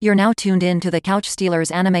You're now tuned in to the Couch Stealers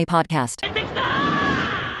Anime Podcast.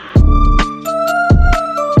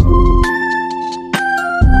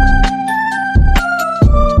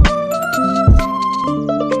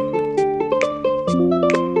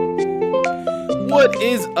 What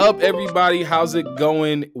is up, everybody? How's it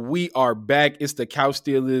going? We are back. It's the Couch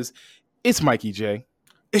Stealers. It's MikeyJ.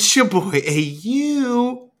 It's your boy,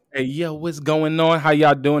 AU. Hey, yo, what's going on? How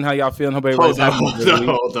y'all doing? How y'all feeling? Hope everybody's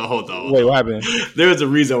Hold on. Wait, what happened? There's a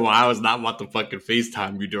reason why I was not about to fucking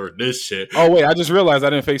FaceTime you during this shit. Oh, wait, I just realized I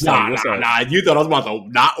didn't FaceTime you. Nah. You thought I was about to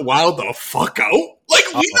not wild the fuck out? Like,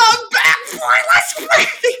 we not back, boy. Let's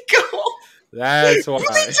fucking go. That's why.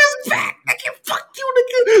 We just back, nigga. Fuck you,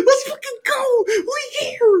 nigga. Let's fucking go. We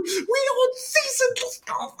here. We on season. Let's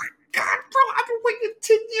go. Oh, my God, bro. I've been waiting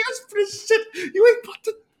 10 years for this shit. You ain't about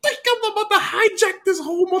to think I'm about to hijack this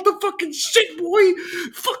whole motherfucking shit, boy.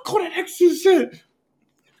 Fuck all that extra shit.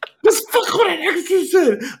 Just fuck all that extra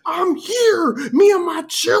shit. I'm here. Me and my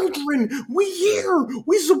children. We here.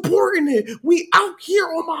 We supporting it. We out here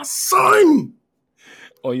on my son.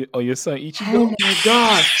 On your son Ichigo? Oh my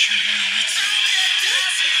God.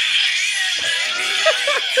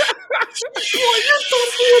 Boy, you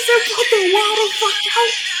thought he was about to wild the fuck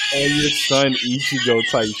out? On your son Ichigo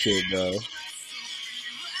type shit, bro.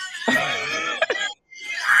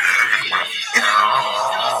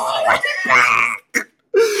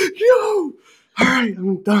 Yo, all right,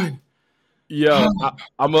 I'm done. Yo,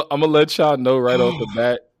 I'm gonna let y'all know right off the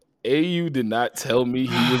bat. AU did not tell me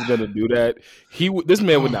he was gonna do that. This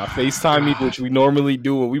man would not FaceTime me, which we normally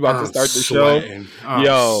do when we about to start the show.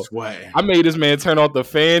 Yo, I made this man turn off the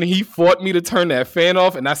fan. He fought me to turn that fan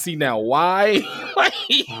off, and I see now why.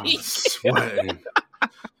 I'm sweating.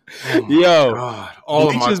 Oh yo, God. All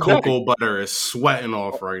of my cocoa butter is sweating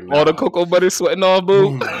off right now. All the cocoa butter sweating off, boo.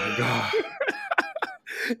 Oh my God.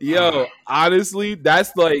 Yo, honestly,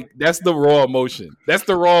 that's the raw emotion. That's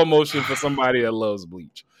the raw emotion for somebody that loves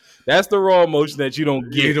Bleach. That's the raw emotion that you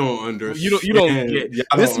don't get. You don't understand. You don't get.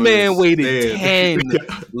 This man waited 10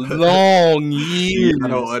 long years. I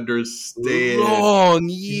don't understand. Long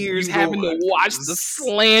years having to watch the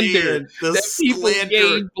slander that people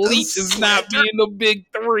gave Bleach as not being the big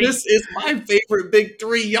three. This is my favorite big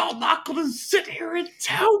three. Y'all not gonna sit here and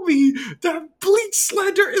tell me that Bleach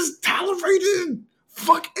slander is tolerated.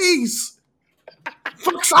 Fuck Ace.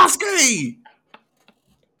 Fuck Sasuke.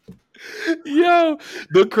 Yo,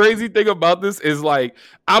 the crazy thing about this is like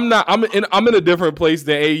I'm in a different place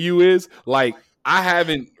than AU is. Like I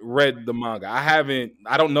haven't read the manga.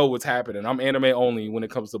 I don't know what's happening. I'm anime only when it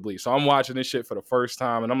comes to Bleach. So I'm watching this shit for the first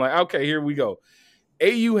time and I'm like, okay, here we go.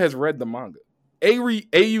 AU has read the manga.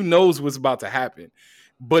 AU knows what's about to happen.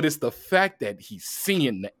 But it's the fact that he's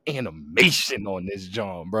seeing the animation on this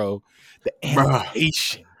John, bro. The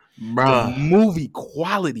animation. The movie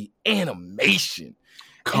quality animation.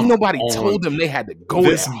 Ain't nobody told them they had to go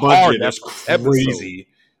this that budget hard. That's crazy.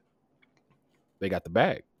 They got the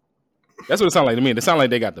bag. That's what it sounded like to me. It sounded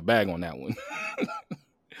like they got the bag on that one.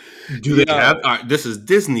 Do they have? This is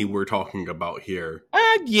Disney we're talking about here.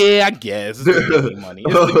 Yeah, I guess. It's the Disney money.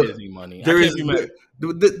 It's the Disney money.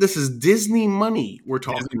 This is Disney money we're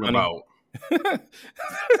talking about.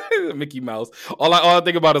 Mickey Mouse. All I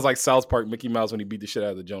think about is like South Park Mickey Mouse when he beat the shit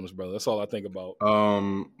out of the Jonas Brothers. That's all I think about.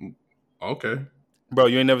 Okay. Bro,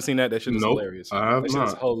 you ain't never seen that? That shit is hilarious. I have that not.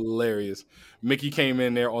 Shit is hilarious. Mickey came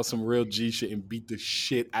in there on some real G shit and beat the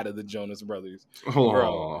shit out of the Jonas Brothers. Hold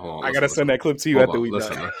on. I gotta send that clip to you after we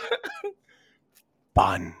done.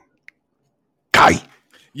 Fun. Guy.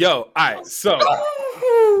 Yo, all right, so.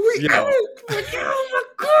 Oh my God.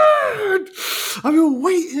 I've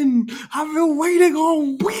been waiting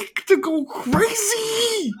all week to go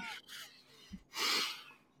crazy.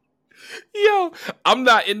 Yo, I'm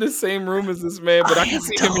not in the same room as this man, but I can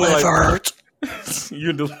see him like,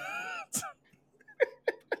 you're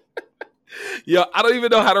Yo, I don't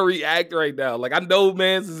even know how to react right now. Like, I know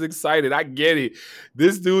Mans is excited. I get it.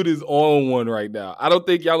 This dude is on one right now. I don't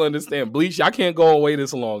think y'all understand. Bleach, I can't go away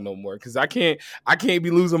this long no more because I can't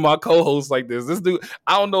be losing my co-host like this. This dude,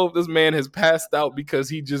 I don't know if this man has passed out because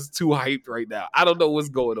he just too hyped right now. I don't know what's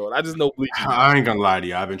going on. I just know Bleach. I ain't gonna lie to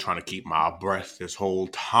you. I've been trying to keep my breath this whole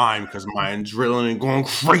time because my adrenaline going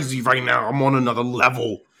crazy right now. I'm on another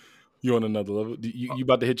level. You on another level? You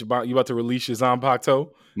about to hit your? You about to release your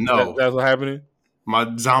Zanpakuto? No, that's what happening. My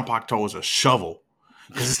Zanpakuto is a shovel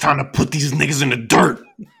because it's time to put these niggas in the dirt.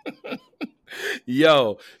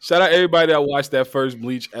 Yo, shout out everybody that watched that first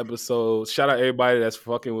Bleach episode. Shout out everybody that's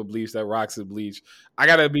fucking with Bleach, that rocks with Bleach. I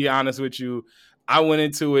gotta be honest with you. I went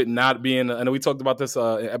into it not being, I know we talked about this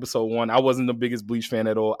in episode 1. I wasn't the biggest Bleach fan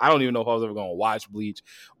at all. I don't even know if I was ever going to watch Bleach,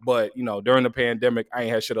 but during the pandemic, I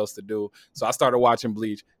ain't had shit else to do. So I started watching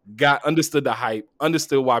Bleach, understood the hype,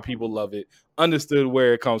 understood why people love it, understood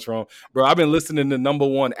where it comes from. Bro, I've been listening to number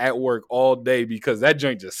 1 at work all day because that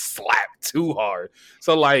joint just slapped too hard.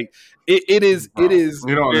 So like, it is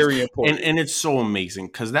very important. And it's so amazing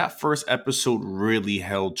because that first episode really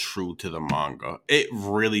held true to the manga. It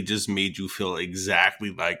really just made you feel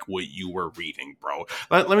exactly like what you were reading, bro.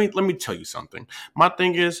 Let me tell you something. My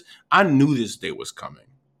thing is, I knew this day was coming.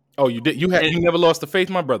 Oh, you did? You never lost the faith,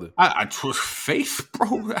 my brother? I faith,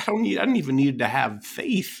 bro. I didn't even need to have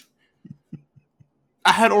faith.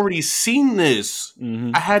 I had already seen this.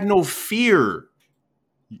 Mm-hmm. I had no fear.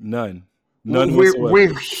 None.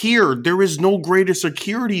 We're here. There is no greater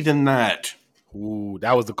security than that. Ooh,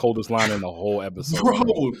 that was the coldest line in the whole episode.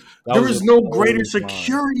 Bro, there is no greater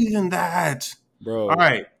security than that. Bro. All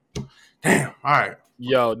right. Damn. All right.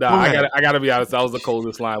 Yo, nah, I gotta be honest. That was the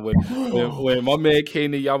coldest line when my man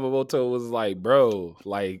came to Yamamoto was like, bro,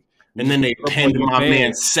 like, and then they pinned my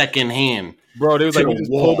man second hand. Bro, they was like, you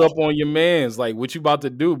just pulled up on your mans. Like, what you about to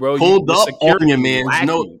do, bro? Pulled up on your mans.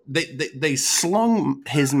 No, they slung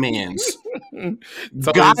his mans.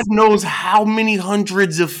 God knows how many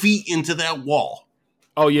hundreds of feet into that wall.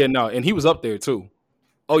 Oh, yeah, no. And he was up there, too.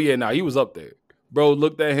 Oh, yeah, no. He was up there. Bro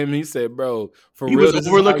looked at him. He said, bro, he was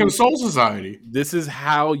overlooking Soul Society. This is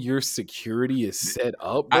how your security is set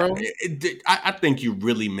up, bro? I think you're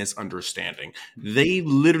really misunderstanding. They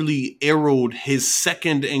literally arrowed his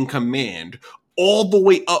second in command all the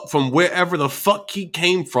way up from wherever the fuck he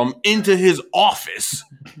came from into his office.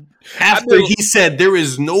 After he said there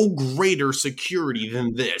is no greater security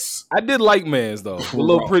than this. I did like Mans though.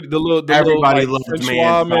 Everybody loves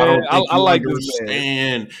Mans. Man. I like this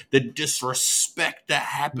man. The disrespect that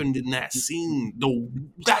happened in that scene.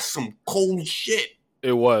 That's some cold shit.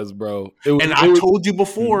 It was, bro. I told you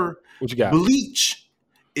before, what you got? Bleach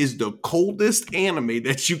is the coldest anime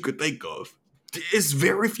that you could think of. It's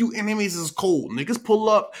very few enemies is cold. Niggas pull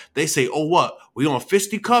up, they say, oh, what? We on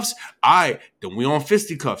fisticuffs? Then we on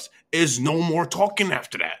fisticuffs. There's no more talking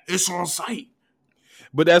after that. It's on sight.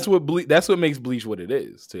 But that's what makes Bleach what it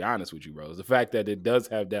is, to be honest with you, bro. Is the fact that it does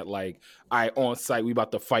have that, like, on sight, we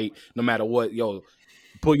about to fight no matter what. Yo,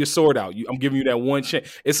 pull your sword out. I'm giving you that one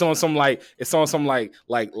chance. It's on some Draymond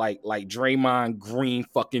Green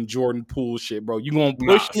fucking Jordan Poole shit, bro. You gonna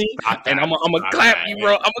push me, and I'm gonna clap you,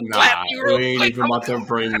 bro. I'm gonna clap you real quick. We ain't even about to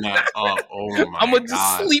bring that up. Oh my I'm gonna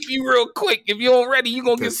just sleep you real quick. If you ain't ready, you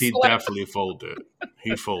gonna get slapped. He definitely folded.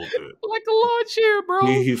 He folded like a lawn chair, bro.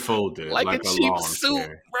 He folded like a cheap suit,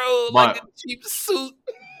 chair. bro. Like a cheap suit.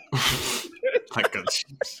 Like a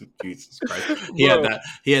cheap suit. Jesus Christ. He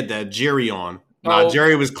had that Jerry on. Nah,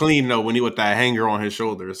 Jerry was clean though when he with that hanger on his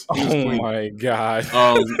shoulders. My god!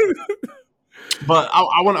 But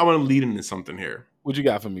I want to lead into something here. What you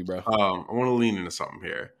got for me, bro? I want to lean into something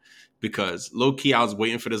here because low key I was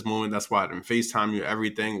waiting for this moment. That's why I didn't FaceTime you,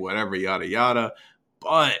 everything, whatever, yada yada.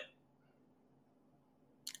 But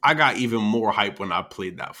I got even more hype when I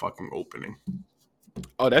played that fucking opening.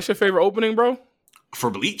 Oh, that's your favorite opening, bro? For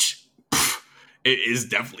Bleach? It is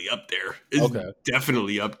definitely up there. It's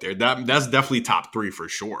definitely up there. That's definitely top 3 for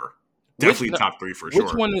sure. Definitely top 3 for sure.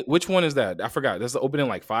 Which one is that? I forgot. That's the opening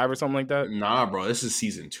like 5 or something like that? Nah, bro. This is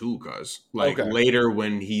season 2, cuz. Later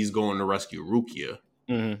when he's going to rescue Rukia.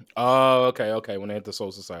 Mm-hmm. Oh, okay. When they hit the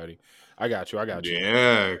Soul Society. I got you.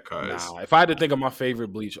 Yeah, cuz. Nah, if I had to think of my favorite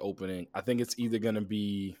Bleach opening, I think it's either going to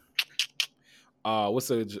be... what's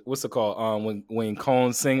it called? When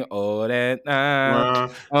Cone sing "Oh that night,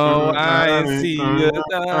 I see you."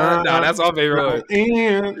 Nah, that's our favorite one.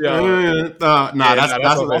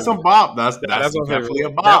 That's a bop. That's definitely a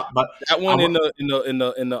bop. But that one in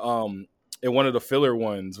one of the filler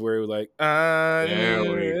ones where it was like, there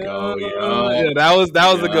we go. Yeah, that was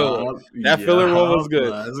a good one. That filler one was good.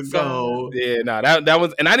 Let's go. Yeah, that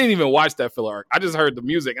was, and I didn't even watch that filler arc. I just heard the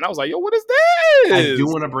music and I was like, yo, what is this? I do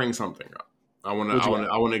want to bring something up. I want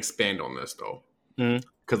to expand on this though,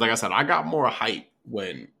 because like I said, I got more hype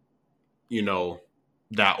when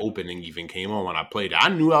that opening even came on when I played it. I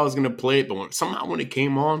knew I was gonna play it, but when it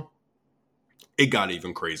came on, it got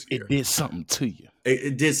even crazier. It did something to you.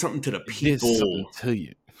 It did something to the people. It did something to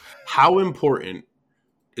you. How important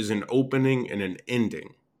is an opening and an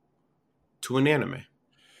ending to an anime?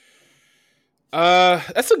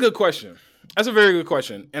 That's a good question. That's a very good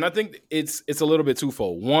question, and I think it's a little bit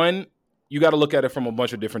twofold. One, you got to look at it from a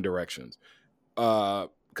bunch of different directions.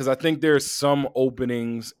 Because I think there's some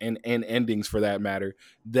openings and endings for that matter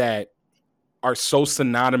that are so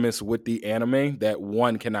synonymous with the anime that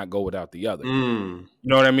one cannot go without the other. Mm. You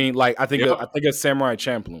know what I mean? Like I think Yep. of Samurai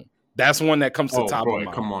Champloo. That's one that comes to top of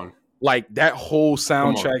mind. Come on. Like that whole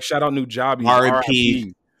soundtrack. Shout out Nujabi.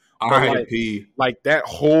 R.I.P. R.I.P. Like that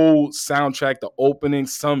whole soundtrack, the opening,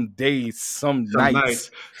 some days, some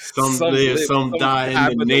nights, some die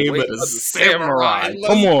in the name of the samurai.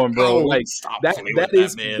 Come on, bro. Like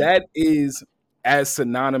that is as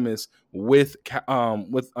synonymous with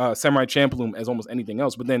Samurai Champloo as almost anything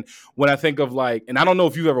else. But then when I think of like, and I don't know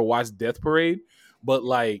if you've ever watched Death Parade, but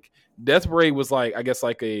like Death Parade was like, I guess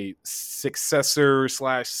like a successor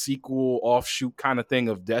 / sequel offshoot kind of thing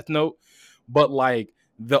of Death Note. But like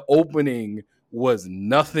the opening was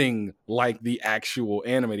nothing like the actual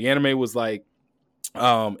anime. The anime was like,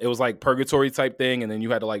 it was like purgatory type thing, and then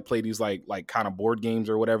you had to like play these like kind of board games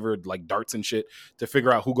or whatever, like darts and shit, to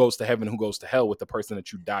figure out who goes to heaven, who goes to hell with the person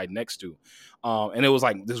that you died next to. And it was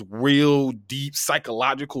like this real deep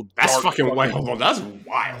psychological. That's fucking wild. Hold on, that's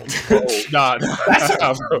wild. Nah,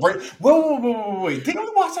 that's wait. Didn't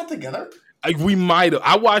we watch that together? We might have.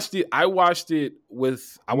 I watched it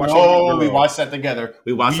with. We watched that together.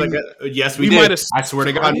 Yes, we did. I swear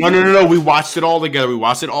to God. No. We watched it all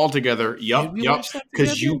together. Yup.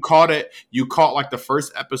 Because you caught it. You caught like the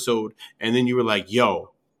first episode, and then you were like,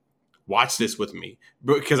 "Yo, watch this with me,"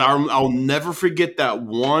 because I'll never forget that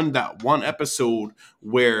one episode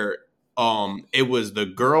where it was the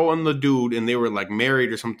girl and the dude, and they were like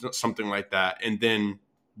married or something like that, and then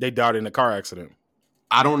they died in a car accident.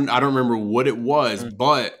 I don't remember what it was,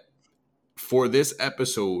 but for this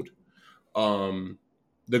episode,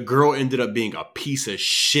 the girl ended up being a piece of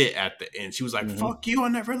shit at the end. She was like, "Fuck you! I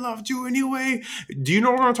never loved you anyway." Do you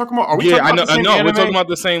know what I'm talking about? Are we talking about the same anime? We're talking about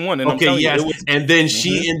the same one. And okay, yes. And then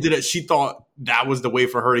she ended up. She thought that was the way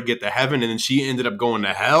for her to get to heaven, and then she ended up going to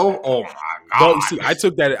hell. Oh my god! But see, I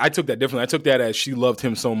took that differently. I took that as she loved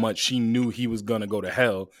him so much she knew he was gonna go to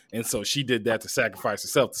hell, and so she did that to sacrifice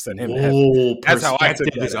herself to send him to heaven. That's how I took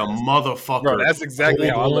it. Is a motherfucker. Bro, that's exactly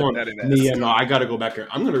how I looked at it. Yeah, no, I gotta go back here.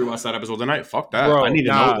 I'm gonna rewatch that episode tonight. Fuck that. Bro, I need to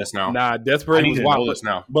know this now. Nah, Death Parade was wild. This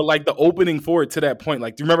now. But like the opening for it to that point,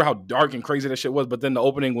 like, do you remember how dark and crazy that shit was? But then the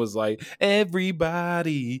opening was like,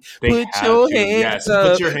 "Everybody, put your hands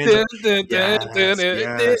up." Put your hands up. And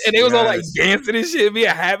they was all like dancing and shit, being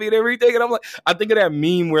happy and everything. And I'm like, I think of that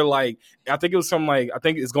meme where like, I think it was from like, I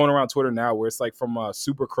think it's going around Twitter now where it's like from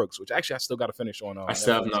Super Crooks, which actually I still got to finish on. I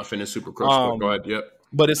still have not finished Super Crooks. But go ahead. Yep.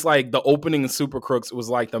 But it's like the opening in Super Crooks was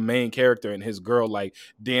like the main character and his girl like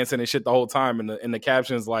dancing and shit the whole time. And the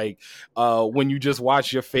captions like, when you just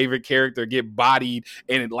watch your favorite character get bodied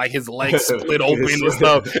and like his legs split open and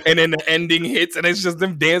stuff, and then the ending hits and it's just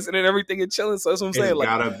them dancing and everything and chilling. So that's what I'm saying. It's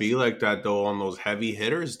gotta be like that though on those heavy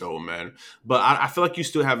hitters though, man. But I feel like you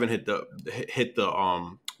still haven't hit the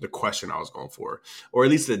question I was going for, or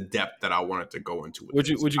at least the depth that I wanted to go into. What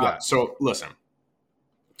you got? So listen,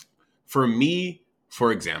 for me.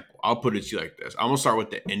 For example, I'll put it to you like this. I'm going to start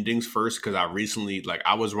with the endings first because I recently, like,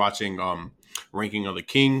 I was watching Ranking of the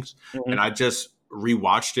Kings, and I just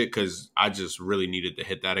rewatched it because I just really needed to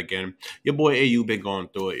hit that again. Your boy AU been going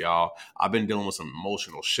through it, y'all. I've been dealing with some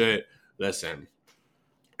emotional shit. Listen,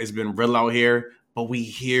 it's been real out here, but we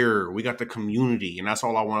here. We got the community, and that's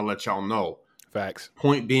all I want to let y'all know. Facts.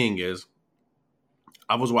 Point being is,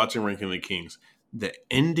 I was watching Ranking of the Kings. The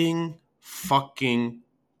ending fucking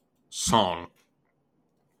song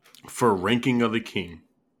for Ranking of the Kings,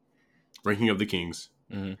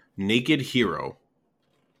 Naked Hero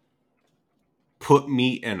put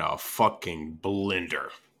me in a fucking blender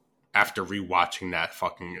after rewatching that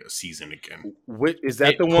fucking season again. Is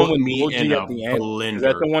that the one with me in a blender? Is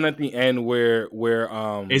that the one at the end where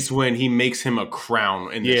it's when he makes him a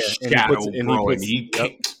crown in the shadow,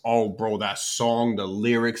 bro, that song, the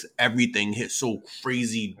lyrics, everything hit so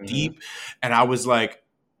crazy deep, and I was like,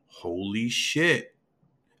 holy shit.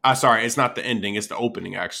 Sorry, it's not the ending; it's the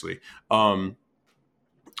opening. Actually, I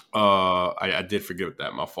did forget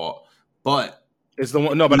that. My fault. But it's the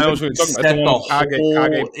one. No, but I know what you're talking about.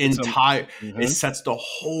 It sets the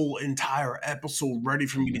whole entire episode ready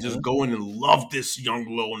for me to just go in and love this young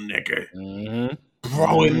little nigga.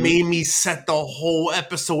 Bro, it made me set the whole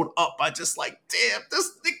episode up. I just like, damn, this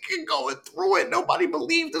nigga going through it. Nobody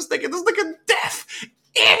believed this nigga. This nigga deaf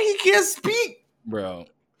and he can't speak, bro.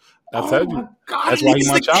 God, that's why he's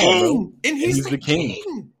my child, bro. And he's the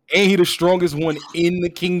king. And he the strongest one in the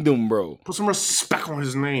kingdom, bro. Put some respect on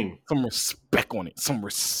his name. Some respect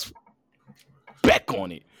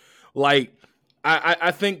on it. Like,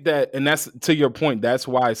 I think that, and that's to your point, that's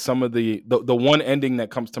why some of the one ending that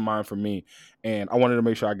comes to mind for me, and I wanted to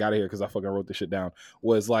make sure I got it here because I fucking wrote this shit down,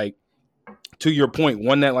 was like to your point,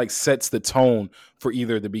 one that like sets the tone for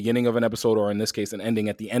either the beginning of an episode or in this case an ending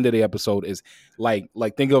at the end of the episode is like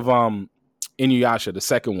think of Inuyasha, the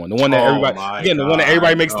second one, the one that the one that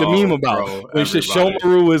everybody makes the meme about. When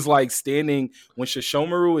Sesshomaru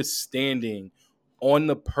is standing on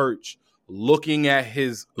the perch, looking at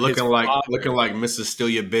looking like Mrs. Steal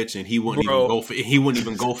Your Bitch, and he wouldn't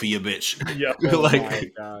even go for your bitch. Yeah,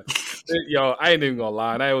 my God. Yo, I ain't even gonna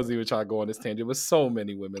lie, and I wasn't even trying to go on this tangent, but so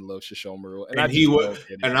many women love Sesshomaru, and he would.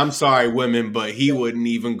 And I'm sorry, women, but he wouldn't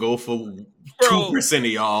even go for 2% of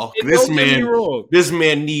y'all. This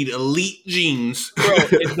man need elite genes, bro.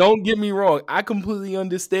 And don't get me wrong, I completely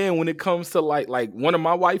understand when it comes to like one of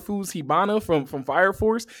my waifus, Hibana from Fire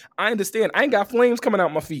Force. I understand. I ain't got flames coming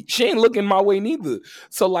out my feet. She ain't looking my way neither.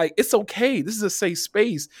 So like, it's okay. This is a safe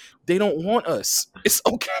space. They don't want us. It's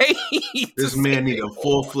okay. This man need a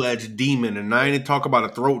full-fledged demon, and I ain't talk about a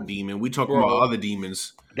throat demon. We talking about other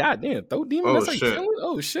demons. God damn, throat demon. That's shit. Like,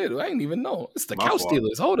 oh shit, I didn't even know. It's the couch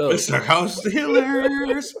stealers. Hold up, it's the couch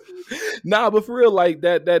stealers. Nah, but for real, like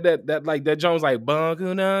that Jones like bro,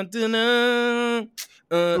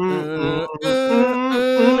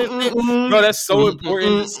 that's so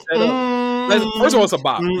important to set up. First of all, it's a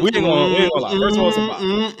bop. We ain't gonna lie. First of all, it's a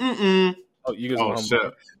bop. Oh, you guys shit.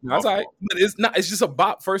 That's all right. But it's not, it's just a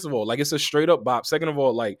bop, first of all. Like, it's a straight up bop. Second of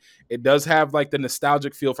all, like, it does have like the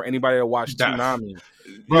nostalgic feel for anybody that watched Toonami.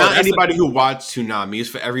 Bro, not anybody who watched Toonami. It's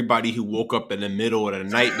for everybody who woke up in the middle of the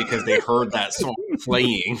night because they heard that song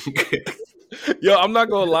playing. Yo, I'm not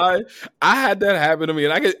gonna lie. I had that happen to me,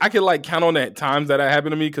 and I could like count on that times that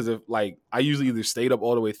happened to me because if like I usually either stayed up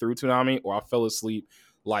all the way through Toonami or I fell asleep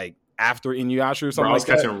like after Inuyasha or something. Bro, I was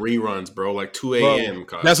catching reruns, bro, like 2 a.m.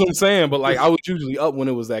 That's what I'm saying. But like I was usually up when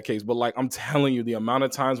it was that case. But like I'm telling you, the amount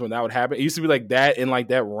of times when that would happen, it used to be like that and like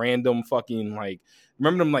that random fucking like.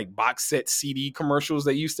 Remember them like box set CD commercials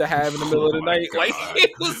they used to have in the middle of the night? God. Like it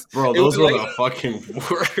was, bro. Those were like, the fucking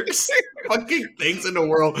worst fucking things in the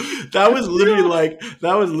world. That was literally like,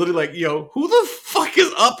 yo, who the fuck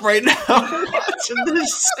is up right now watching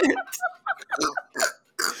this shit?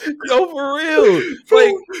 Yo, for real.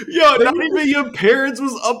 Like, yo, not even your parents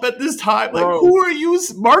was up at this time. Like, bro, who are you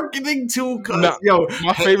marketing to? Yo,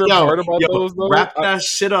 my favorite part about those, though, wrap that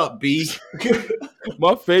shit up, B.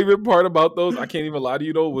 My favorite part about those, I can't even lie to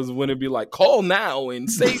you though, was when it'd be like, call now and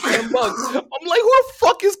save $10. I'm like, who the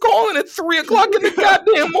fuck is calling at 3:00 in the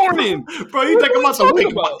goddamn morning? Bro, you think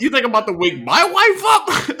about to wake my wife up?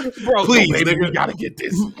 Bro, please, no, baby, we gotta get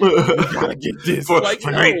this. We gotta get this. For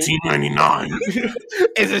 $19.99.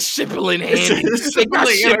 It's a shipping and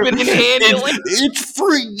handling. It's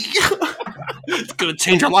free. It's gonna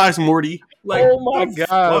change our lives, Morty. Like, oh my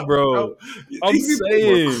god, bro! I'm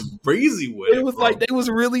saying, crazy with it. It was bro. like they was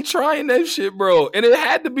really trying that shit, bro, and it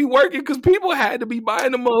had to be working because people had to be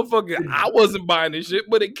buying the motherfucker. I wasn't buying this shit,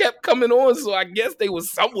 but it kept coming on, so I guess they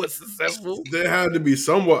was somewhat successful. They had to be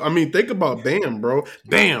somewhat. I mean, think about Bam, bro.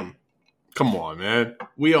 Bam. Come on, man.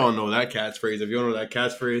 We all know that catchphrase. If you don't know that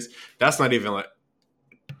catchphrase, that's not even like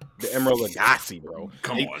the Emerald Lagasse, bro.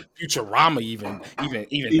 Come on. Futurama even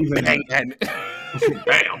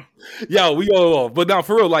Bam. Yo, we go off. But now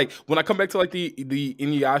for real, like when I come back to like the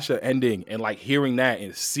Inuyasha ending and like hearing that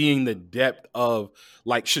and seeing the depth of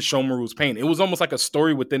like Sesshomaru's pain, it was almost like a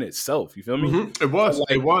story within itself. You feel me? Mm-hmm. It was.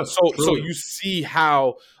 Like, it was. So you see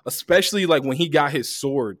how, especially like when he got his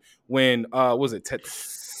sword, when was it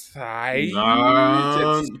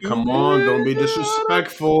come on, don't be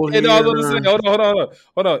disrespectful here. Hold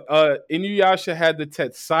on. Inuyasha had the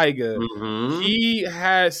Tetsaiga. Mm-hmm.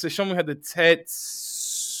 Sesshomaru had the Tets.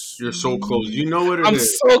 You're so close. You know what it is. I'm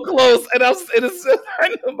so close, and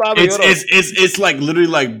it's like literally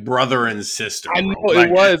like brother and sister. I know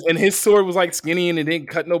it was, and his sword was like skinny, and it didn't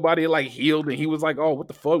cut nobody. It like healed, and he was like, "Oh, what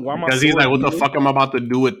the fuck? Why am I?" Because he's like, "What the fuck am I about to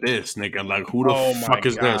do with this, nigga? Like, who the fuck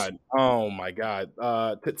is this?" Oh my god,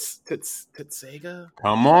 Tetsaiga.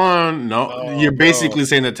 Come on, no, you're basically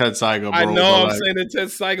saying the Tetsaiga, bro. I know, I'm saying the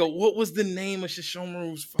Tetsaiga. What was the name of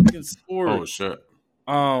Sesshomaru's fucking sword? Oh shit.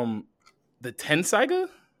 The Tensaiga.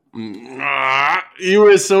 You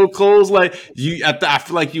were so close. Like I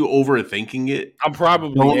feel like you overthinking it. I'm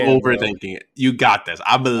probably overthinking it. You got this.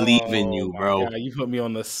 I believe in you, bro. God, you put me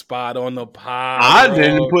on the spot on the pod. I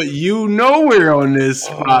didn't put you nowhere on this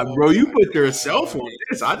spot, bro. You put yourself on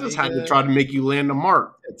this. I just had to try to make you land the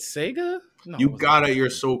mark. Sega? No, you got it. You're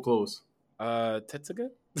so close. Tetsuga?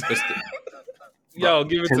 Yo,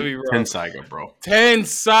 give it to me, bro. Tensaiga, bro.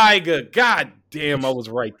 Tensaiga. God damn, I was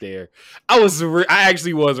right there. I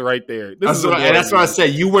actually was right there. That's what I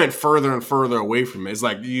said. You went further and further away from it. It's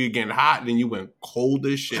like you getting hot, then you went cold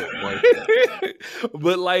as shit. Like.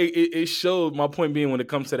 But like it showed, my point being, when it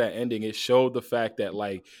comes to that ending, it showed the fact that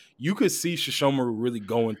like you could see Sesshomaru really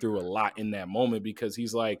going through a lot in that moment, because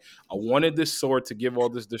he's like, I wanted this sword to give all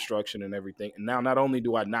this destruction and everything, and now not only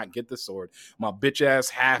do I not get the sword, my bitch ass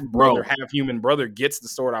half brother, half human brother gets the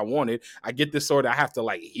sword I wanted. I get this sword, I have to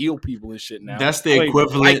like heal people and shit now. That's the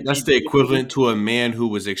equivalent. That's the equivalent to a man who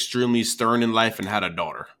was extremely stern in life and had a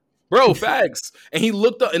daughter. Bro, facts. And he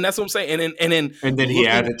looked up, and that's what I'm saying. And then he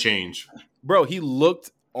had to change. Bro, he looked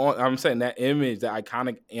on. I'm saying that image, that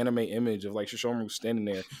iconic anime image of like Sesshomaru standing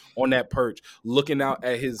there on that perch, looking out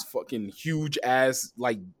at his fucking huge ass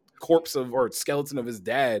like corpse of or skeleton of his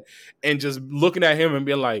dad, and just looking at him and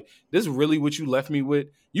being like, "This is really what you left me with?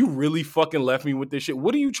 You really fucking left me with this shit?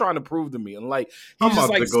 What are you trying to prove to me?" And like, I'm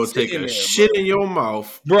about to go take a shit in your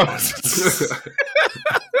mouth, bro.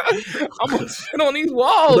 I'm gonna shit on these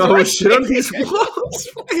walls. No, right? Shit on these walls.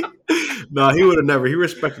 No, he would have never. He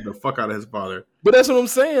respected the fuck out of his father. But that's what I'm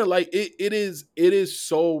saying. Like it is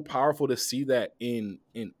so powerful to see that in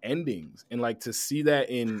endings, and like to see that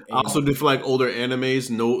in I also do feel like older animes,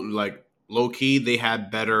 like low key, they had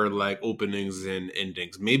better like openings and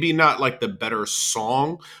endings. Maybe not like the better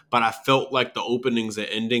song, but I felt like the openings and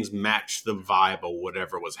endings matched the vibe of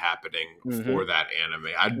whatever was happening for that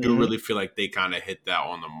anime. I do really feel like they kind of hit that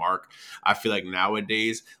on the mark. I feel like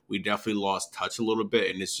nowadays we definitely lost touch a little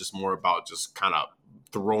bit, and it's just more about just kind of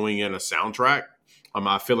throwing in a soundtrack.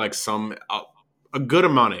 I feel like a good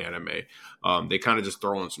amount of anime, they kind of just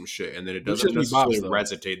throw in some shit, and then it doesn't necessarily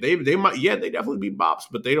resonate. They might, they definitely be bops,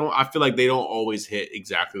 but they don't. I feel like they don't always hit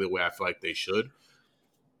exactly the way I feel like they should.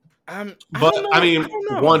 I mean,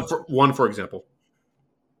 one for example.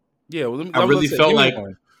 Yeah, well, I really felt like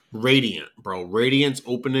Radiant, bro. Radiant's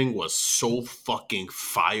opening was so fucking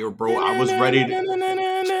fire, bro. I was ready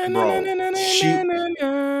to, bro.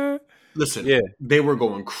 Listen, they were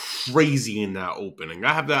going crazy in that opening.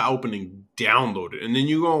 I have that opening downloaded, and then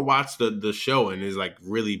you go and watch the show, and there's like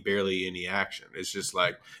really barely any action. It's just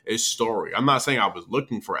like it's story. I'm not saying I was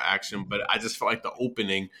looking for action, but I just felt like the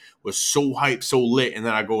opening was so hyped, so lit, and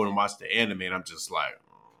then I go and watch the anime, and I'm just like,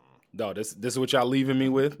 no, this is what y'all leaving me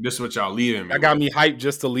with. This is what y'all leaving me. I got me hyped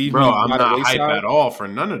just to leave, bro. me I'm not hyped at all for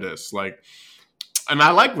none of this. Like, and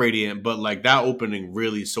I like Radiant, but like that opening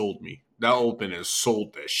really sold me. That opening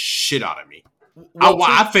sold the shit out of me. Well,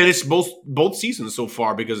 I finished both seasons so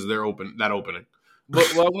far because of that opening.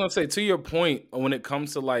 But I was gonna say, to your point, when it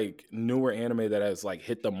comes to like newer anime that has like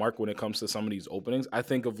hit the mark when it comes to some of these openings, I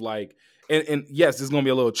think of like, and yes, this is gonna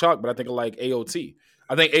be a little chalk, but I think of like AOT.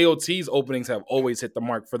 I think AOT's openings have always hit the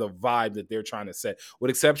mark for the vibe that they're trying to set,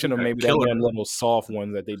 with exception of maybe that one little soft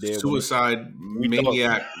ones that they did. Suicide,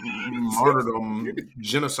 maniac, martyrdom,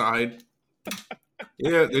 genocide.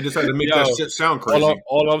 Yeah, they decided to make that shit sound crazy.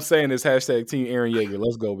 All I'm saying is hashtag Team Eren Yeager.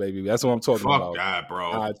 Let's go, baby. That's what I'm talking about. Fuck that,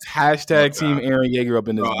 bro. Hashtag Team Eren Yeager up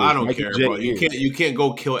in this. Bro, I don't care, bro. You can't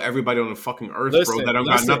go kill everybody on the fucking earth, bro. That don't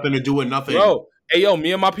got nothing to do with nothing, bro. Hey, yo,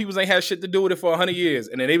 me and my peoples ain't had shit to do with it for 100 years,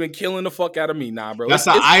 and then they've been killing the fuck out of me. Nah, bro. That's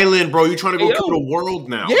an island, bro. You trying to go kill the world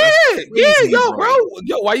now? Yeah, crazy, bro.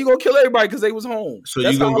 Yo, why you gonna kill everybody? Because they was home. So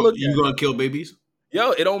you gonna kill babies?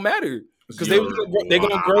 Yo, it don't matter. Because they're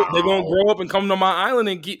gonna grow up and come to my island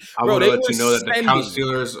and get. I want to let you know that the couch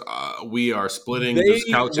stealers, we are splitting this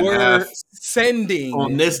couch in half. Sending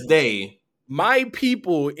on this day my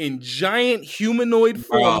people in giant humanoid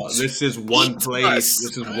forms. This is one place.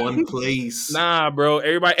 This is one place. Nah, bro.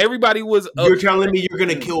 Everybody was. You're telling me you're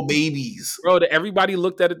gonna kill babies, bro? Everybody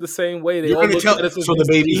looked at it the same way. They all looked at it. So the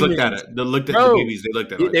babies looked at it. They looked at the babies. They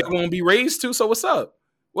looked at it. They're gonna be raised too. So what's up?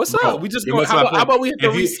 What's up? We just how about we hit the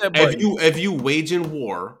reset button? If you waging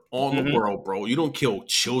war on the world, bro, you don't kill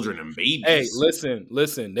children and babies. Hey,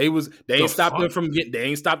 listen. They ain't stopped them from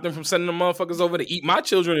sending the motherfuckers over to eat my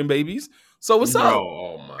children and babies. So what's up?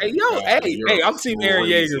 Oh my hey, yo, God, hey, I'm Team Eren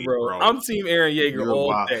Yeager, bro. I'm Team Eren Yeager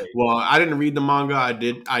all day. Well, I didn't read the manga.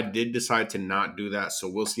 I did decide to not do that. So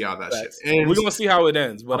we'll see how that shit ends. We're gonna see how it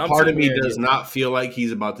ends. But part of me does not feel like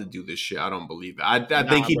he's about to do this shit. I don't believe it. I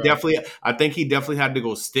think he definitely had to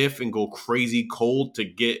go stiff and go crazy cold to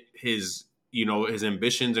get his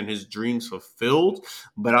ambitions and his dreams fulfilled.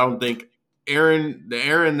 But I don't think the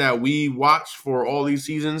Eren that we watched for all these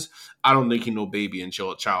seasons, I don't think he no baby and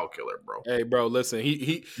child killer, bro. Hey, bro, listen,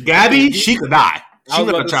 Gabby, she could die. She's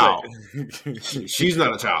not a child. She's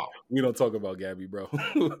not a child. We don't talk about Gabby, bro.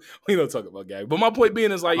 We don't talk about Gabby. But my point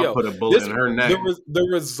being is like, I'll put a bullet in her neck. The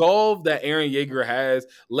resolve that Eren Yeager has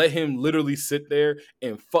let him literally sit there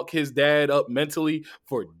and fuck his dad up mentally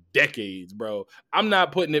for decades, bro. I'm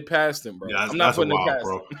not putting it past him, bro. Yeah, I'm not putting it past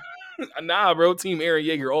bro. him. Nah, bro. Team Eren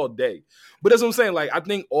Yeager all day. But that's what I'm saying. Like, I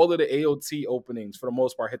think all of the AOT openings, for the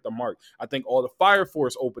most part, hit the mark. I think all the Fire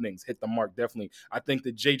Force openings hit the mark, definitely. I think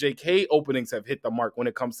the JJK openings have hit the mark when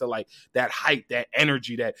it comes to, like, that hype, that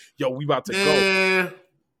energy, that, yo, we about to go.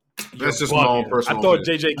 That's just my own personal. I thought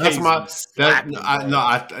JJK.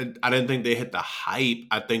 I didn't think they hit the hype.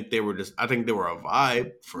 I think they were a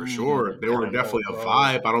vibe for sure. They were definitely a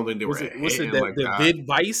vibe. I don't think they were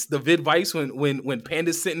the vid vice when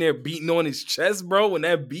Panda's sitting there beating on his chest, bro. When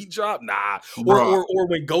that beat drop, nah. Or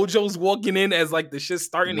when Gojo's walking in as like the shit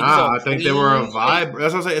starting. Nah, I think they were a vibe.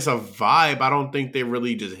 That's what I'm saying. It's a vibe. I don't think they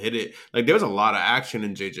really just hit it. Like there was a lot of action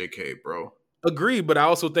in JJK, bro. Agreed, but I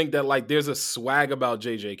also think that like there's a swag about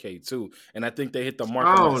JJK too, and I think they hit the mark.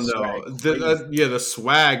 I don't know, the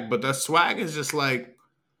swag, but the swag is just like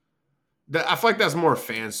I feel like that's more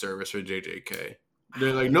fan service for JJK.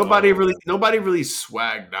 They're like nobody really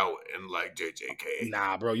swagged out in like JJK.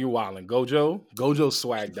 Nah, bro, you wildin'. Gojo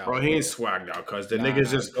swagged out. Bro, he ain't swagged out because the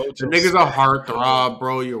niggas a heartthrob,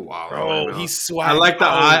 bro. You're wild. Bro, right, he's swagged. I like the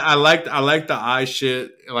eye. I like the eye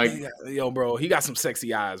shit. Like, yo, bro, he got some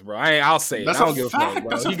sexy eyes, bro. I'll say it. I don't give a fuck,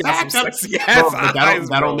 bro. He got some sexy eyes.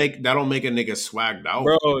 That don't make a nigga swagged out,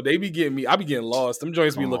 bro. They be getting me. I be getting lost. Them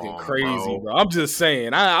joints be looking crazy, bro. I'm just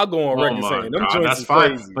saying. I'll go on record saying them joints is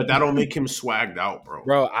crazy. But that don't make him swagged out, bro.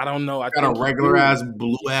 Bro, I don't know. I got a regular ass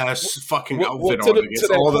blue ass fucking outfit on. It's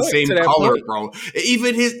all the same color, bro.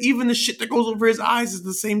 Even the shit that goes over his eyes is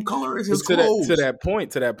the same color as his clothes. To that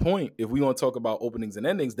point, if we want to talk about openings and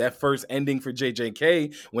endings, that first ending for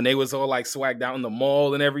JJK when they was all like swagged out in the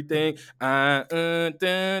mall and everything,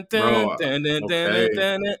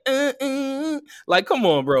 like come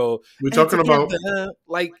on, bro. We're talking about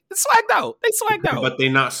like swagged out. They swagged out, but they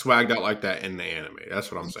not swagged out like that in the anime.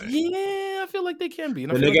 That's what I'm saying. Yeah, I feel like they can be.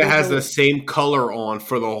 The nigga has the same color on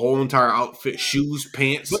for the whole entire outfit: shoes,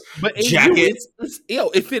 pants, but jacket.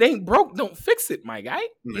 If it ain't broke, don't fix it, my guy.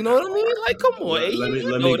 You know what I mean? Like, come on. Let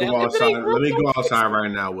me go outside. Let me go outside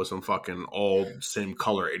right now with some fucking all same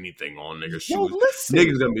color anything on niggas' shoes.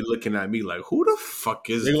 Niggas gonna be looking at me like, who the fuck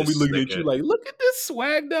is? They gonna be looking at you like, look at this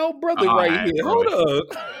swagged out brother right here. Hold up.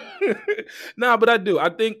 Nah, but I do. I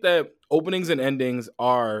think that openings and endings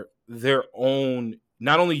are their own,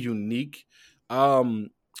 not only unique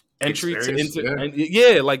entry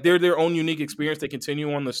into like they're their own unique experience. They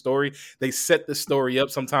continue on the story. They set the story up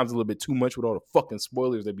sometimes a little bit too much with all the fucking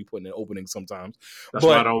spoilers they be putting in openings sometimes. That's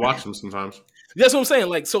why I don't watch them sometimes. That's what I'm saying.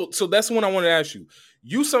 Like, so that's what I want to ask you.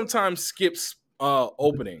 You sometimes skip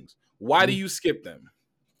openings. Why do you skip them?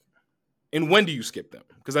 And when do you skip them?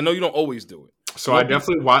 Because I know you don't always do it. So I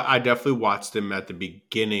definitely watched them at the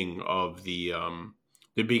beginning of the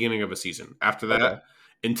beginning of a season. After that,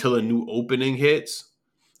 until a new opening hits,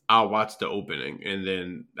 I'll watch the opening and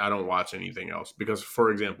then I don't watch anything else. Because,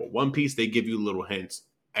 for example, One Piece, they give you little hints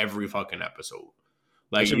every fucking episode.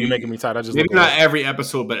 Like, you're making me tired. I just maybe not every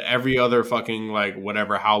episode, but every other fucking like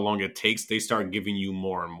whatever, how long it takes, they start giving you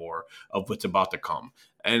more and more of what's about to come.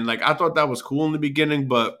 And like I thought that was cool in the beginning,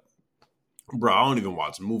 but bro, I don't even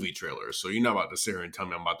watch movie trailers, so you're not about to sit here and tell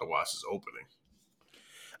me I'm about to watch this opening.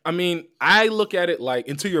 I mean, I look at it like,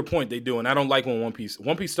 and to your point, they do, and I don't like when One Piece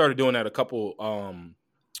started doing that a couple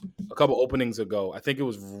openings ago. I think it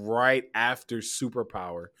was right after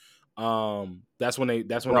Superpower. That's when they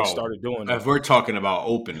started doing that. If we're talking about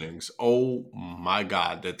openings, oh my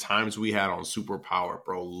god, the times we had on Superpower,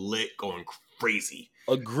 bro, lit going crazy.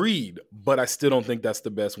 Agreed, but I still don't think that's the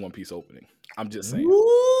best One Piece opening. I'm just saying.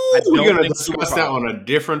 We're gonna discuss that on a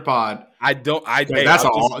different pod.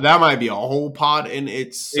 That might be a whole pod in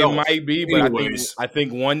itself. It might be, but I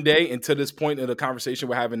think one day, and to this point in the conversation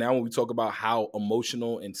we're having now, when we talk about how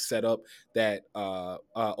emotional and set up that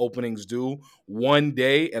openings do, one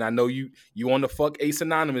day, and I know you on the fuck Ace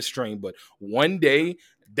Anonymous train, but one day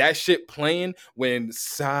that shit playing when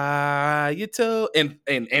Sayato and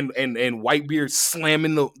Whitebeard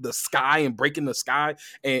slamming the sky and breaking the sky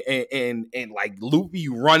and like Luffy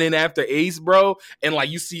running after Ace, bro, and like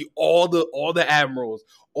you see all the admirals,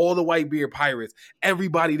 all the Whitebeard pirates,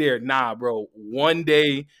 everybody there. Nah, bro. One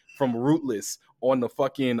day from Rootless on the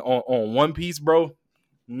fucking on One Piece, bro.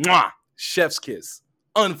 Mwah! Chef's kiss.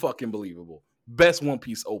 Unfucking believable. Best One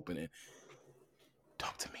Piece opening.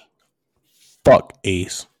 Talk to me. Fuck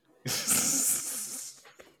Ace.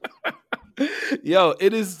 Yo,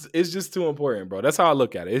 it's just too important, bro. That's how I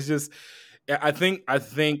look at it. It's just I think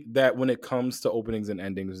that when it comes to openings and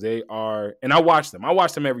endings, they are, and I watch them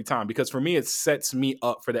every time because for me it sets me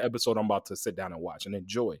up for the episode I'm about to sit down and watch and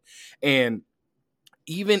enjoy. And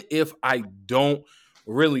even if I don't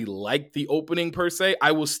really like the opening per se,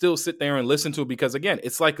 I will still sit there and listen to it because again,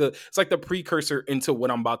 it's like the precursor into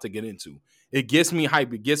what I'm about to get into. It gets me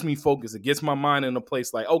hype, it gets me focused, it gets my mind in a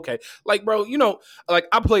place like, okay, like bro, you know, like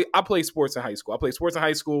I play sports in high school. I played sports in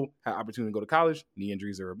high school, had opportunity to go to college. Knee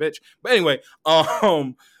injuries are a bitch. But anyway,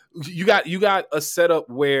 you got a setup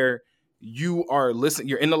where you are listening,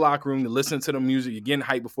 you're in the locker room, you're listening to the music, you're getting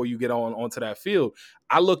hyped before you get onto that field.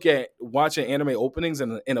 I look at watching anime openings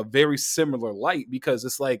in a very similar light because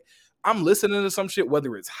it's like I'm listening to some shit,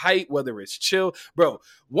 whether it's hype, whether it's chill. Bro,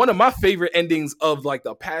 one of my favorite endings of like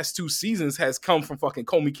the past 2 seasons has come from fucking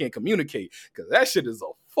Komi Can't Communicate because that shit is a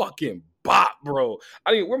fucking bop, bro.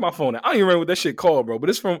 Where my phone at? I don't even remember what that shit called, bro. But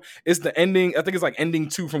it's the ending. I think it's like ending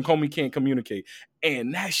 2 from Komi Can't Communicate,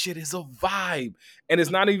 and that shit is a vibe. And it's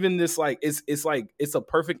not even this like it's like it's a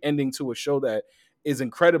perfect ending to a show that is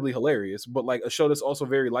incredibly hilarious, but like a show that's also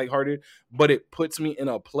very lighthearted. But it puts me in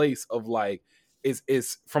a place of like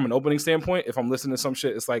it's from an opening standpoint. If I'm listening to some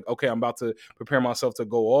shit, it's like okay, I'm about to prepare myself to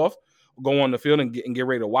go on the field and get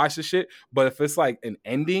ready to watch the shit. But if it's like an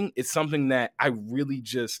ending, it's something that I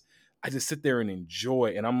just sit there and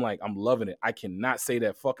enjoy, and I'm like, I'm loving it. I cannot say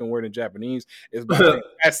that fucking word in Japanese. It's by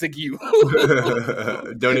fantastic you.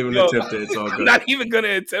 Don't even attempt it. It's all good. I'm not even gonna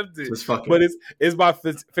attempt it. But it's by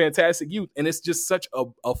Fantastic Youth, and it's just such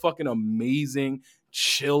a fucking amazing,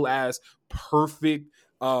 chill ass, perfect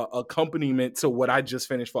accompaniment to what I just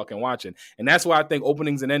finished fucking watching. And that's why I think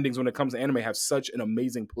openings and endings when it comes to anime have such an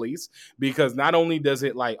amazing place, because not only does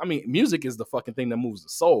it music is the fucking thing that moves the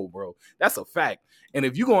soul, bro. That's a fact. And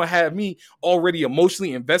if you're going to have me already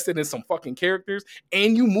emotionally invested in some fucking characters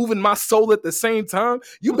and you moving my soul at the same time,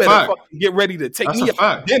 you better fucking get ready to take me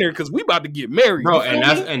out to dinner because we about to get married. Bro,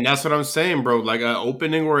 and that's what I'm saying, bro. Like an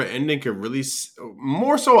opening or an ending could really,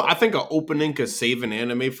 more so, I think an opening could save an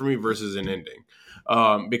anime for me versus an ending.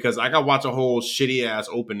 Because I got watch a whole shitty ass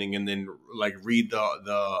opening and then like read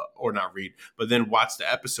but then watch the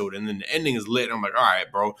episode and then the ending is lit. And I'm like, all right,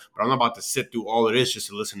 bro, but I'm not about to sit through all of this just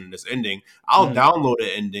to listen to this ending. I'll download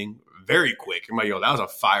the ending very quick. I'm like, yo, that was a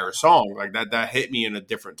fire song. Like that hit me in a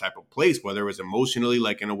different type of place, whether it was emotionally,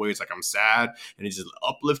 like in a way it's like I'm sad and it just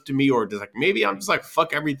uplifted me, or just like maybe I'm just like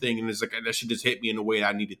fuck everything and it's like that shit just hit me in a way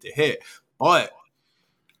I needed to hit. But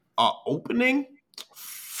opening,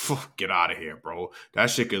 get out of here, bro. That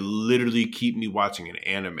shit could literally keep me watching an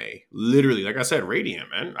anime. Literally, like I said, Radiant,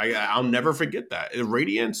 man. I'll never forget that.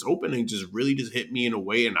 Radiant's opening just really just hit me in a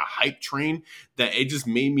way in a hype train that it just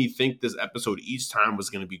made me think this episode each time was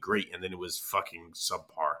going to be great, and then it was fucking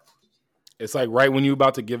subpar. It's like right when you're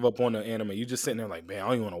about to give up on the anime, you just sitting there like, man, I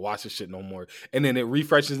don't even want to watch this shit no more. And then it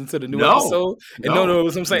refreshes into the new episode. And no,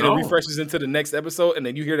 what I'm saying, it refreshes into the next episode, and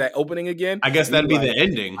then you hear that opening again. I guess that'd be like, the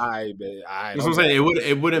ending. That's what I'm saying.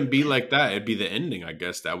 It wouldn't be like that. It'd be the ending, I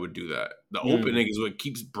guess, that would do that. The opening is what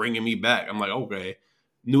keeps bringing me back. I'm like, okay,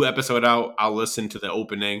 new episode out. I'll listen to the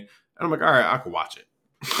opening. And I'm like, all right, I can watch it.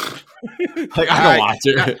 Like I can watch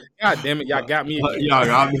it. God damn it, y'all got me. Y'all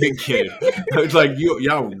got me kidding. It's like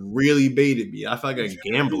y'all really baited me. I feel like a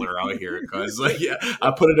gambler out here because like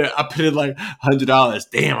I put it like $100.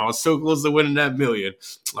 Damn, I was so close to winning that $1 million.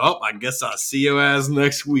 Oh, I guess I'll see your ass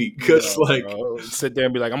next week. Cause bro, sit there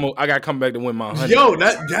and be like, I gotta come back to win my 100. Yo,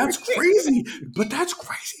 that's crazy. But that's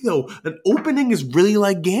crazy though. An opening is really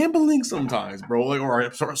like gambling sometimes, bro. Like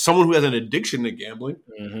or someone who has an addiction to gambling.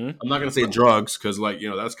 Mm-hmm. I'm not gonna say drugs because like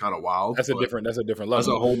that's kind of wild. That's a different level. That's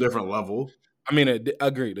a whole different level. I mean,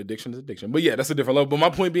 agreed. Addiction is addiction, but yeah, that's a different level. But my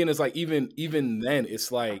point being is like even then,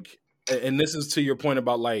 it's like, and this is to your point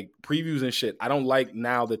about like previews and shit. I don't like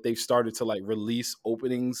now that they've started to like release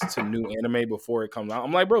openings to new anime before it comes out.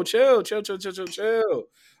 I'm like, bro, chill.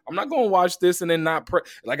 I'm not gonna watch this and then not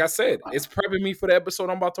like I said, it's prepping me for the episode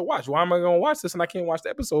I'm about to watch. Why am I gonna watch this and I can't watch the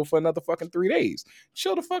episode for another fucking 3 days?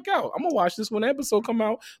 Chill the fuck out. I'm gonna watch this when the episode come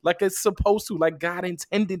out like it's supposed to, like God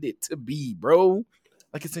intended it to be, bro.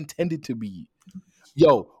 Like it's intended to be.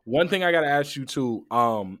 Yo, one thing I gotta ask you too.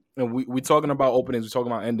 And we talking about openings, we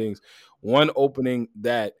talking about endings. One opening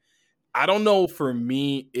that I don't know for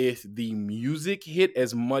me if the music hit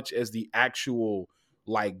as much as the actual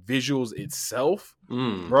like visuals itself,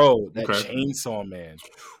 bro. That Chainsaw Man.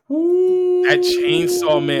 Ooh. That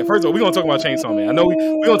Chainsaw Man. First of all, we're gonna talk about Chainsaw Man. I know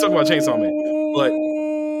we're gonna talk about Chainsaw Man, but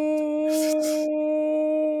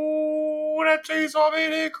that that Chainsaw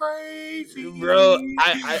Man is crazy, bro.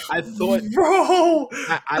 I thought, bro.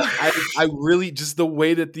 I really just the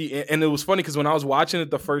way that and it was funny because when I was watching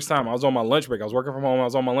it the first time, I was on my lunch break. I was working from home. I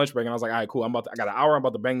was on my lunch break, and I was like, all right, cool. I got an hour. I'm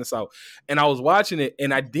about to bang this out. And I was watching it,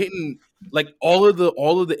 and I didn't like all of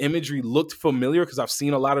the imagery looked familiar because I've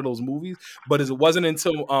seen a lot of those movies. But it wasn't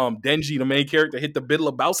until Denji, the main character, hit the Big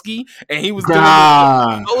Lebowski, and he was doing.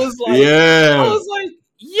 I was like,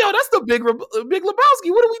 yo, that's the Big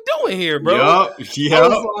Lebowski. What are we doing here, bro? Yup. I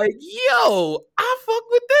was like, yo, I fuck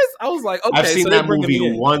with this. I was like, okay. I've seen that movie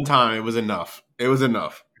me one time. It was enough. It was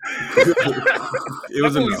enough.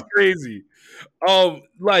 Crazy. So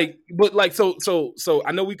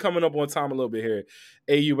I know we coming up on time a little bit here,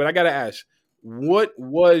 AU, but I gotta ask, what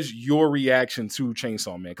was your reaction to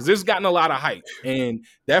Chainsaw Man? Because it's gotten a lot of hype, and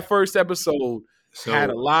that first episode had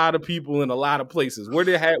a lot of people in a lot of places. What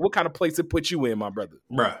kind of place it put you in, my brother?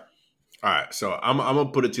 Bruh. All right, so I'm gonna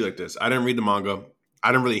put it to you like this. I didn't read the manga.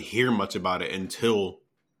 I didn't really hear much about it until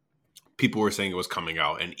people were saying it was coming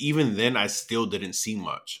out. And even then, I still didn't see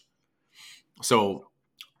much. So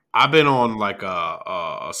I've been on like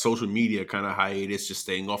a social media kind of hiatus, just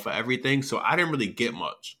staying off of everything. So I didn't really get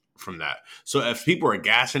much from that. So if people are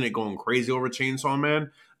gassing it, going crazy over Chainsaw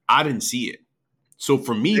Man, I didn't see it. So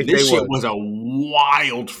for me, this shit was a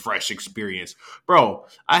wild, fresh experience. Bro,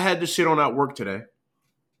 I had this shit on at work today.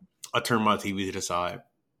 I turned my TV to the side.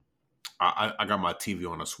 I got my TV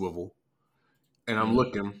on a swivel. And I'm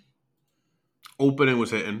looking. Opening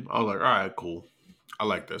was hitting. I was like, all right, cool. I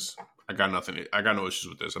like this. I got nothing. I got no issues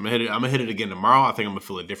with this. I'm gonna hit it again tomorrow. I think I'm gonna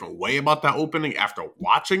feel a different way about that opening after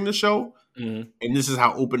watching the show. Mm-hmm. And this is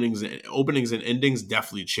how openings and endings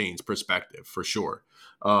definitely change perspective for sure.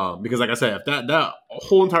 Because like I said, if that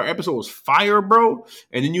whole entire episode was fire, bro,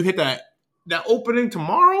 and then you hit that opening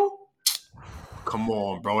tomorrow, come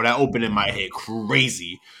on, bro, that opening might hit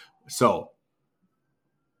crazy. So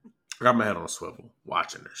I got my head on a swivel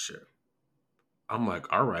watching this shit. I'm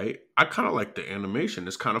like, all right. I kind of like the animation.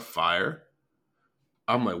 It's kind of fire.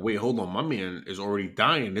 I'm like, wait, hold on. My man is already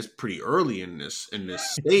dying. It's pretty early in this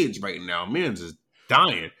stage right now. Man's is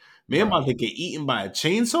dying. Man about to get eaten by a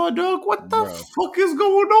chainsaw dog? What the fuck is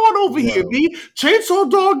going on over here, B? Chainsaw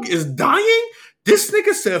dog is dying? This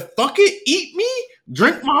nigga said, fuck it, eat me?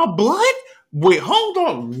 Drink my blood? Wait, hold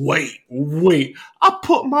on. Wait. I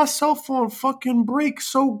put myself on fucking break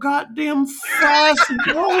so goddamn fast,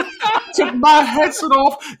 bro. Took my headset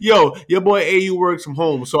off. Yo, your boy AU works from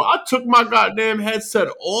home. So I took my goddamn headset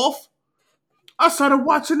off. I started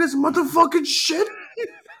watching this motherfucking shit.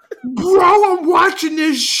 Bro, I'm watching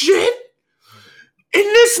this shit. And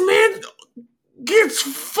this man gets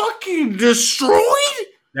fucking destroyed.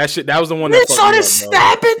 That was the one that started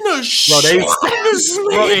stabbing the shit out of this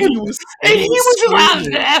man. And he was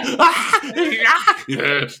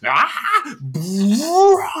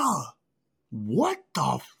bro, what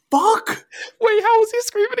the fuck? Wait, how was he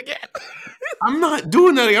screaming again? I'm not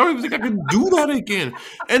doing that. I don't even think I can do that again.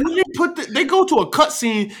 And then they go to a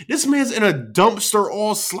cutscene. This man's in a dumpster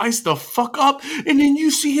all sliced the fuck up. And then you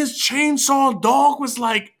see his chainsaw dog was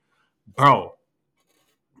like, bro,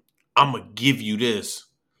 I'm going to give you this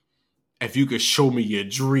if you could show me your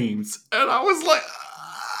dreams. And I was like,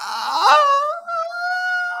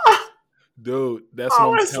 dude, that's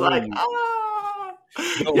what I'm telling you.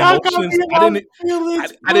 Y'all got me in my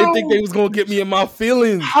feelings, I didn't think they was gonna get me in my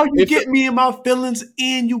feelings. How you get me in my feelings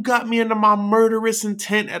and you got me into my murderous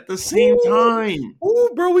intent at the same time? Ooh,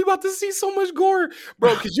 bro, we about to see so much gore,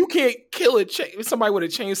 bro. Because you can't kill somebody with a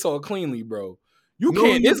chainsaw cleanly, bro. You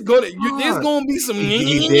can't. There's gonna be some.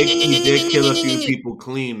 He did kill a few people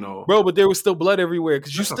clean though, bro. But there was still blood everywhere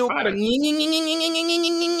because you still gotta. That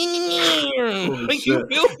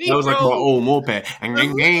was like my old moped.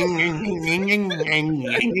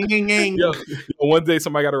 Yo, one day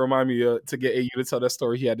somebody got to remind me to get AU to tell that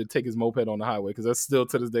story. He had to take his moped on the highway because that's still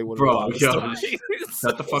to this day one of the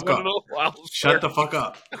shut the fuck up. Shut the fuck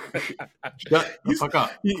up. Shut the fuck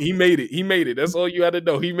up. He made it. He made it. That's all you had to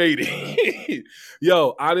know. He made it.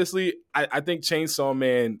 Yo, honestly, I think Chainsaw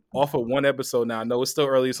Man off of one episode now. I know it's still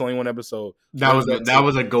early. It's only one episode. That was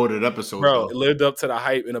a goated episode, bro. It lived up to the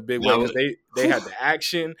hype in a big way. They had the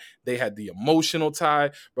action, they had the emotional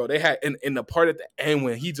tie, bro. They had in the part at the end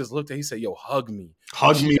when he just looked at, he said, "Yo, hug me,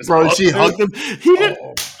 bro." She hugged him. He did.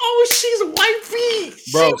 Oh, she's wifey,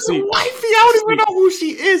 bro. She's wifey. I don't even know who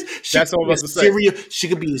she is. That's what I was about to say. She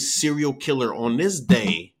could be a serial killer on this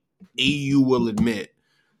day. AU will admit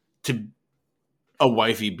to a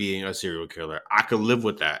wifey being a serial killer. I could live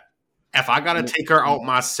with that. If I gotta take her out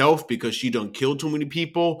myself because she done killed too many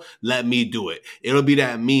people, let me do it. It'll be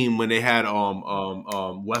that meme when they had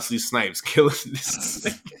Wesley Snipes killing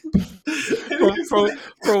this.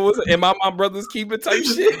 from was it, and my brothers keep it type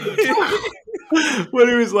shit. When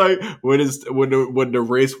he was like, when the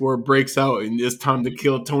race war breaks out and it's time to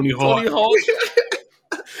kill Tony Hawk. Tony Hawk.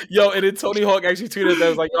 Yo, and then Tony Hawk actually tweeted that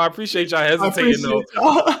was like, yo, I appreciate y'all hesitating though.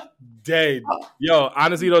 Dead. Yo,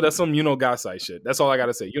 honestly though, that's some Gasai shit. That's all I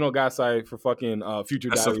gotta say. Gasai for fucking Future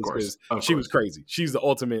Diaries, because she was crazy. She's the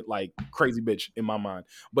ultimate like crazy bitch in my mind.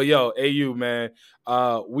 But yo, AU man,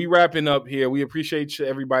 we wrapping up here. We appreciate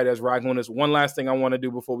everybody that's rocking with us. One last thing I want to do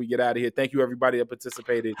before we get out of here. Thank you everybody that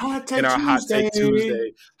participated in our Hot Take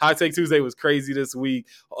Tuesday. Hot Take Tuesday was crazy this week.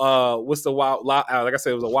 What's the wild? Like I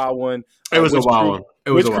said, it was a wild one. It was a wild one.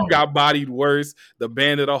 Which crew got bodied worse? The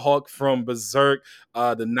Band of the Hawk from Berserk,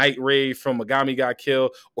 the Night Raid from Megami got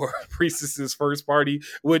killed, or Priestess's First Party,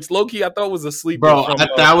 which low-key I thought was a sleeper. Bro,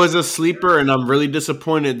 that was a sleeper, and I'm really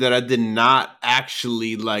disappointed that I did not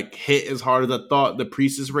actually like hit as hard as I thought. The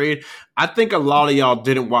Priestess Raid. I think a lot of y'all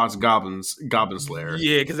didn't watch Goblin Slayer.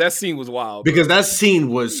 Yeah, because that scene was wild. Because that scene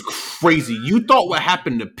was crazy. You thought what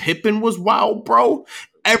happened to Pippin was wild, bro?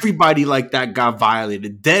 Everybody like that got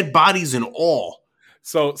violated. Dead bodies and all.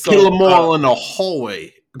 So kill them all in the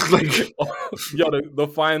hallway. Like, yo, the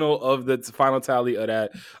final tally of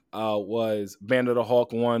that was Band of the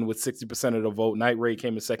Hawk won with 60% of the vote. Night Raid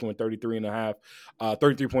came in second with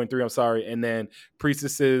 33.3. I'm sorry, and then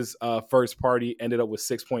Priestess's First Party ended up with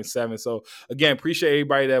 6.7. So again, appreciate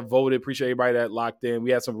everybody that voted. Appreciate everybody that locked in.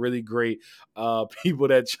 We had some really great people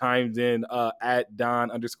that chimed in. At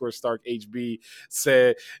Don_Stark HB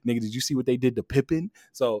said, "Nigga, did you see what they did to Pippin?"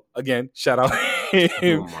 So again, shout out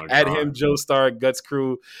him at him, Joe Stark, Guts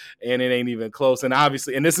Crew, and it ain't even close. And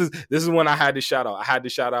obviously, and this is when I had to shout out. I had to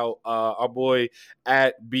shout out our boy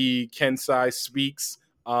at B Kensai Speaks.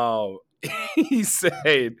 He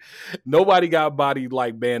said, "Nobody got bodied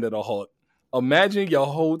like Band of the Hawk. Imagine your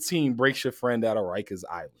whole team breaks your friend out of Rikers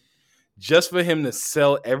Island just for him to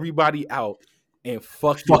sell everybody out and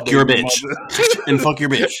fuck your bitch and fuck your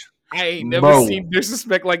bitch." I ain't never seen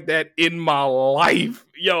disrespect like that in my life,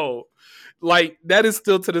 yo. Like, that is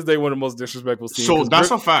still to this day one of the most disrespectful scenes. So that's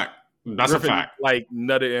a fact. That's Griffin, a fact. Like,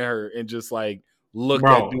 nutted in her and just like looked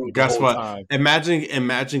Bro, at dude. Guess what? Time.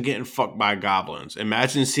 Imagine getting fucked by goblins.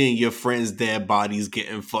 Imagine seeing your friends' dead bodies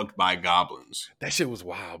getting fucked by goblins. That shit was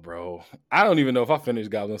wild, bro. I don't even know if I finished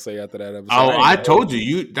Goblin Slayer after that episode. Oh, I told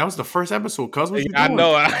you that was the first episode. Cuz I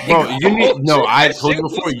know. Bro, I told you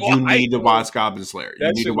before. You need to watch Goblin Slayer.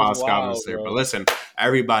 You need to watch Goblin Slayer. But listen,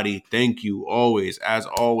 everybody, thank you always, as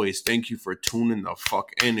always. Thank you for tuning the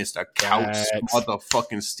fuck in. It's the Couch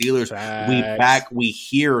motherfucking Steelers. We back. We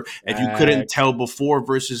here. If you couldn't tell before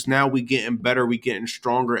versus now, we getting better. We getting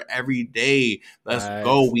stronger every day. Let's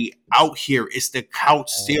go. We out here. It's the Couch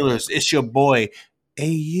Steelers. It's your boy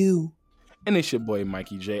AU. And it's your boy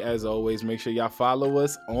MikeyJ. As always, make sure y'all follow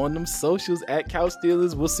us on them socials at Couch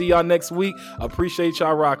Steelers. We'll see y'all next week. Appreciate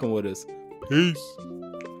y'all rocking with us. Peace.